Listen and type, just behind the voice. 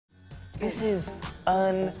This is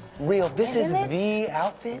unreal. This is the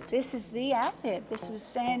outfit? This is the outfit. This was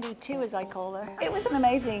Sandy too, as I call her. It was an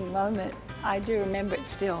amazing moment. I do remember it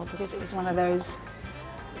still because it was one of those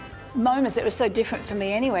moments that was so different for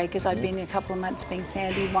me anyway, because I'd been a couple of months being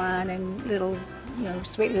Sandy 1 and little, you know,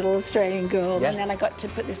 sweet little Australian girl, and then I got to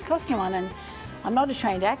put this costume on, and I'm not a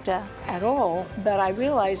trained actor at all, but I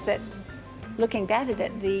realized that looking back at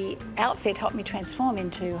it, the outfit helped me transform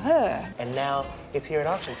into her. And now it's here at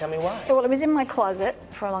auction. Tell me why. Well, it was in my closet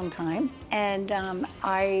for a long time, and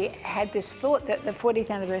I had this thought that the 40th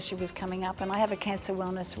anniversary was coming up, and I have a cancer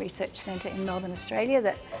wellness research centre in Melbourne, Australia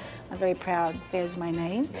that I'm very proud bears my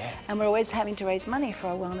name. And we're always having to raise money for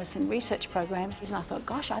our wellness and research programs. And I thought,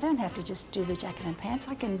 gosh, I don't have to just do the jacket and pants,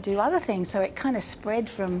 I can do other things. So it kind of spread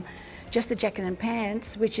from just the jacket and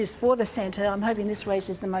pants, which is for the centre. I'm hoping this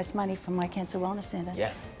raises the most money for my cancer wellness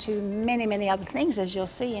centre, to many, many other things, as you'll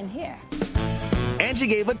see in here. And she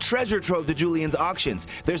gave a treasure trove to Julian's auctions.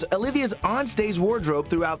 There's Olivia's onstage wardrobe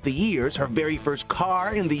throughout the years, her very first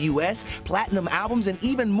car in the US, platinum albums, and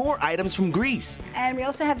even more items from Greece. And we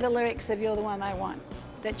also have the lyrics of You're the One I Want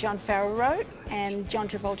that John Farrell wrote and John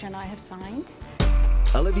Travolta and I have signed.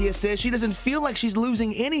 Olivia says she doesn't feel like she's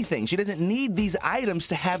losing anything. She doesn't need these items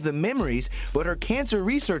to have the memories, but her cancer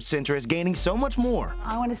research center is gaining so much more.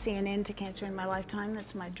 I want to see an end to cancer in my lifetime.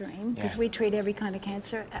 That's my dream, because we treat every kind of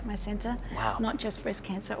cancer at my center, not just breast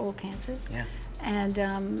cancer, all cancers.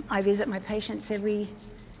 And I visit my patients every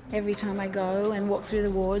time I go and walk through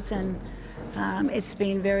the wards, and it's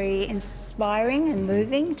been very inspiring and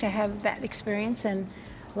moving to have that experience. And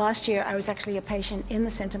last year I was actually a patient in the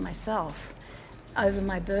center myself. Over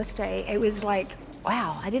my birthday, it was like,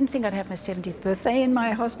 wow, I didn't think I'd have my 70th birthday in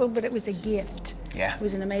my hospital, but it was a gift. It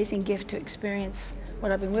was an amazing gift to experience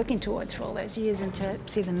what I've been working towards for all those years, and to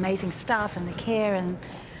see the amazing staff and the care, and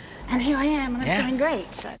here I am, and I'm feeling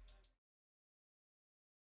great. So.